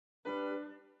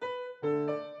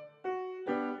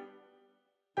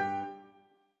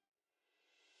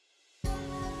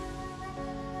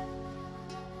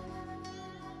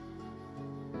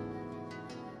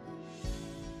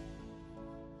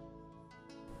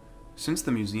Since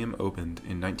the museum opened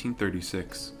in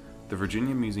 1936, the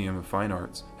Virginia Museum of Fine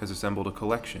Arts has assembled a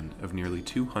collection of nearly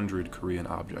 200 Korean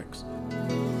objects.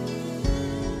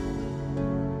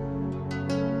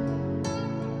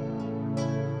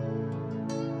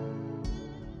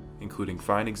 Including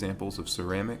fine examples of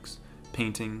ceramics,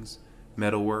 paintings,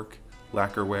 metalwork,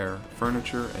 lacquerware,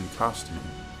 furniture, and costume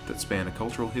that span a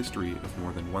cultural history of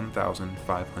more than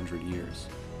 1,500 years.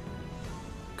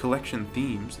 Collection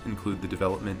themes include the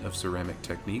development of ceramic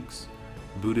techniques,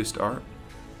 Buddhist art,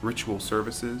 ritual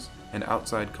services, and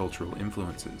outside cultural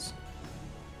influences.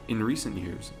 In recent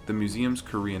years, the museum's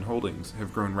Korean holdings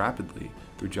have grown rapidly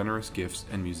through generous gifts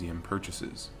and museum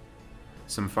purchases.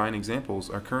 Some fine examples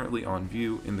are currently on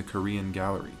view in the Korean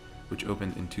Gallery, which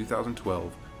opened in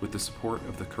 2012 with the support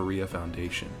of the Korea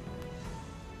Foundation.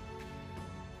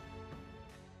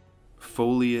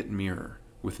 Foliate mirror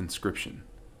with inscription,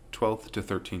 12th to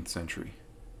 13th century.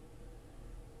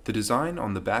 The design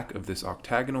on the back of this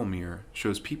octagonal mirror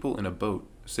shows people in a boat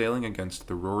sailing against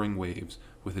the roaring waves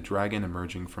with a dragon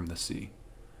emerging from the sea.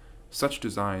 Such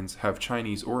designs have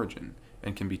Chinese origin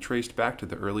and can be traced back to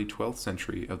the early 12th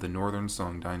century of the Northern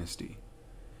Song dynasty.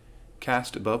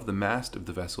 Cast above the mast of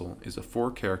the vessel is a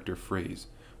 4-character phrase,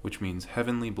 which means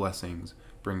heavenly blessings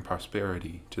bring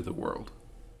prosperity to the world.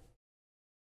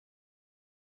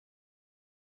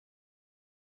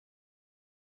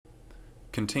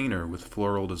 Container with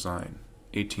floral design,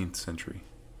 18th century.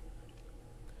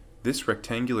 This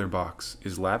rectangular box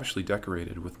is lavishly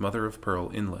decorated with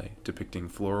mother-of-pearl inlay depicting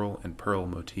floral and pearl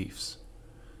motifs.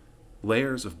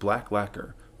 Layers of black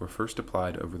lacquer were first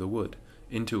applied over the wood,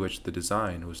 into which the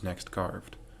design was next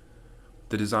carved.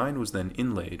 The design was then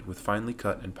inlaid with finely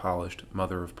cut and polished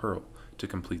mother-of-pearl to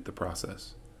complete the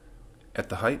process. At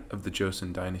the height of the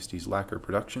Joseon dynasty's lacquer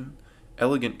production,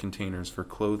 elegant containers for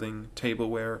clothing,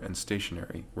 tableware, and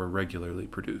stationery were regularly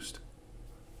produced.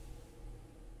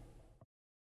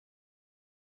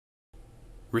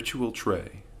 Ritual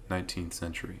tray, 19th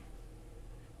century.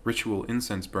 Ritual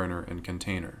incense burner and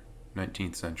container,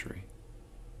 19th century.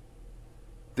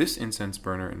 This incense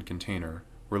burner and container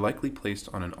were likely placed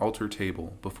on an altar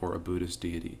table before a Buddhist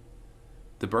deity.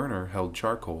 The burner held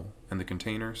charcoal and the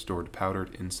container stored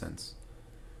powdered incense.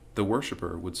 The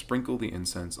worshipper would sprinkle the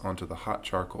incense onto the hot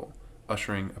charcoal,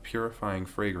 ushering a purifying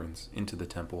fragrance into the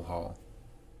temple hall.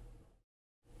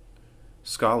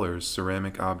 Scholars'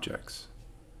 ceramic objects.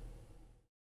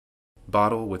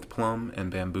 Bottle with plum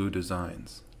and bamboo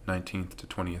designs, 19th to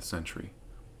 20th century.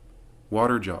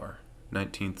 Water jar,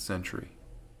 19th century.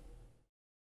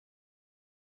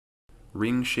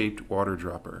 Ring-shaped water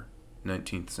dropper,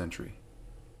 19th century.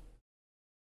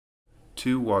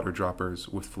 2 water droppers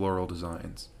with floral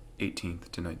designs, 18th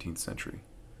to 19th century.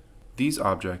 These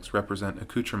objects represent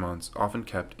accoutrements often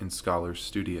kept in scholars'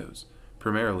 studios,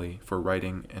 primarily for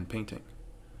writing and painting.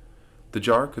 The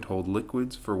jar could hold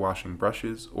liquids for washing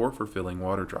brushes or for filling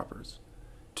water droppers.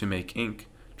 To make ink,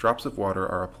 drops of water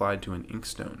are applied to an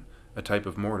inkstone, a type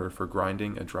of mortar for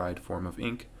grinding a dried form of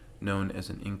ink known as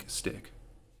an ink stick.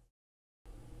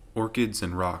 Orchids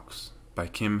and Rocks by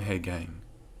Kim Hae-gang,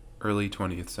 early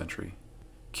 20th century.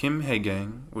 Kim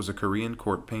Hae-gang was a Korean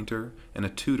court painter and a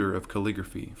tutor of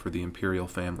calligraphy for the imperial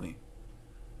family.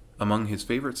 Among his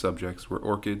favorite subjects were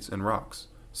orchids and rocks,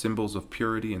 symbols of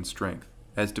purity and strength,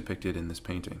 as depicted in this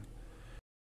painting.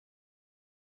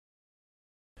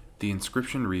 The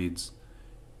inscription reads,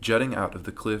 "Jutting out of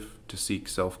the cliff to seek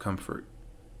self-comfort,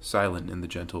 silent in the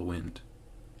gentle wind.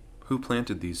 Who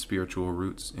planted these spiritual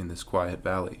roots in this quiet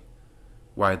valley?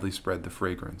 Widely spread the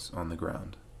fragrance on the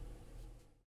ground."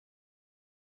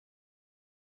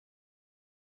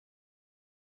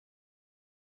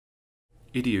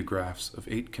 Ideographs of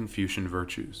 8 Confucian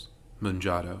virtues,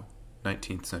 Munjado,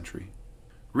 19th century.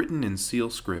 Written in seal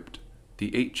script,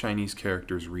 the 8 Chinese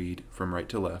characters read, from right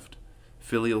to left,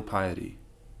 filial piety,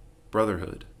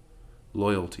 brotherhood,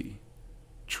 loyalty,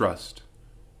 trust,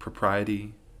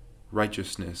 propriety,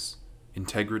 righteousness,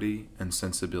 integrity, and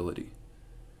sensibility.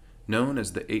 Known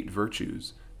as the 8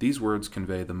 virtues, these words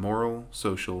convey the moral,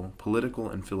 social, political,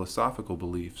 and philosophical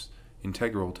beliefs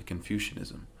integral to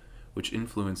Confucianism, which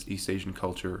influenced East Asian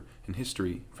culture and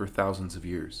history for thousands of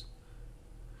years.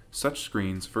 Such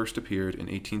screens first appeared in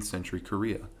 18th century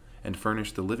Korea and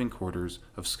furnished the living quarters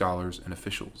of scholars and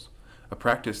officials, a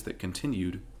practice that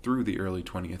continued through the early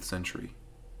 20th century.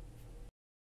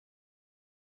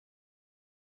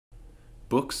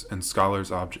 Books and Scholars'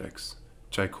 Objects,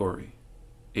 Chaikori,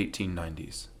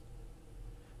 1890s.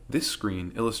 This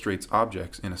screen illustrates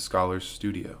objects in a scholar's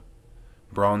studio.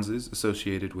 Bronzes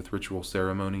associated with ritual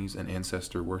ceremonies and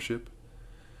ancestor worship,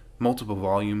 multiple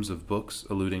volumes of books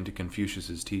alluding to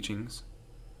Confucius's teachings,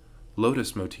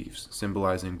 lotus motifs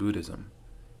symbolizing Buddhism,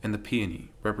 and the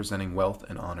peony representing wealth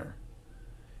and honor.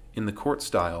 In the court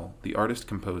style, the artist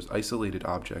composed isolated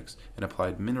objects and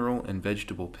applied mineral and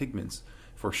vegetable pigments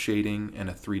for shading and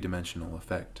a three-dimensional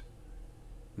effect.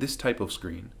 This type of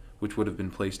screen, which would have been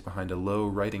placed behind a low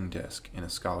writing desk in a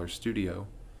scholar's studio,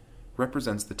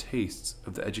 represents the tastes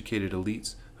of the educated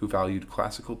elites who valued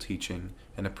classical teaching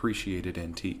and appreciated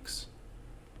antiques.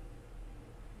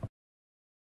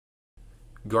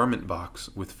 Garment box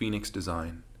with phoenix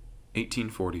design,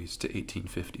 1840s to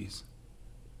 1850s.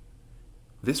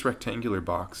 This rectangular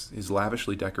box is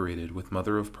lavishly decorated with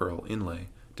mother-of-pearl inlay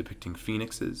depicting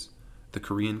phoenixes, the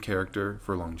Korean character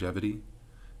for longevity,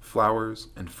 flowers,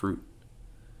 and fruit.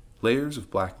 Layers of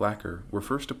black lacquer were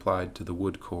first applied to the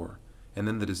wood core, and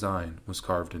then the design was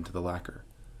carved into the lacquer.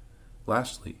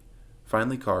 Lastly,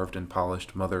 finely carved and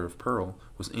polished mother-of-pearl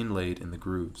was inlaid in the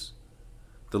grooves.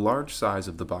 The large size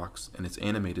of the box and its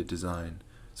animated design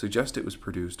suggest it was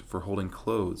produced for holding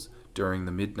clothes during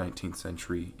the mid-19th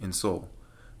century in Seoul,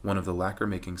 one of the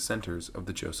lacquer-making centers of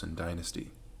the Joseon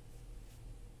dynasty.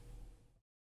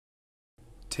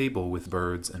 Table with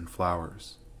birds and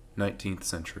flowers, 19th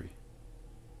century.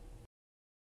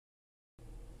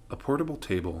 A portable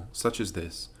table such as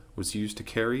this was used to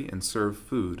carry and serve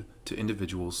food to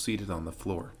individuals seated on the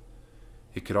floor.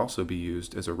 It could also be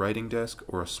used as a writing desk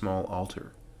or a small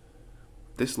altar.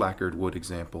 This lacquered wood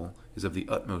example is of the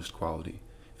utmost quality,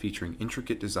 featuring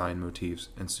intricate design motifs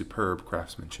and superb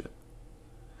craftsmanship.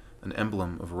 An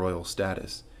emblem of royal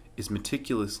status is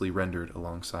meticulously rendered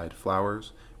alongside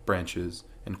flowers, branches,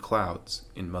 and clouds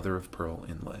in mother-of-pearl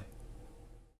inlay.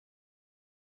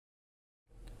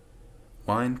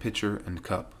 Wine Pitcher and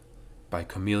Cup by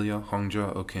Camellia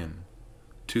Hongja Okim,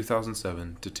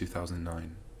 2007 to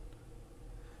 2009.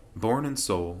 Born in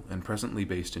Seoul and presently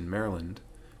based in Maryland,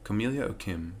 Camellia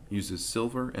Okim uses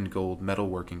silver and gold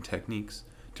metalworking techniques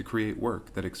to create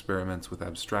work that experiments with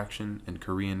abstraction and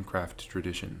Korean craft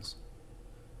traditions.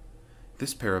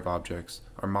 This pair of objects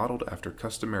are modeled after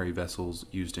customary vessels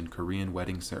used in Korean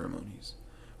wedding ceremonies,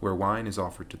 where wine is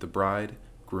offered to the bride,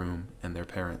 groom, and their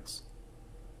parents.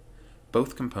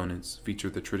 Both components feature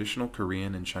the traditional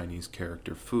Korean and Chinese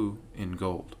character Fu in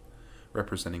gold,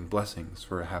 representing blessings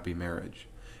for a happy marriage,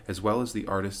 as well as the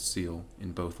artist's seal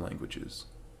in both languages.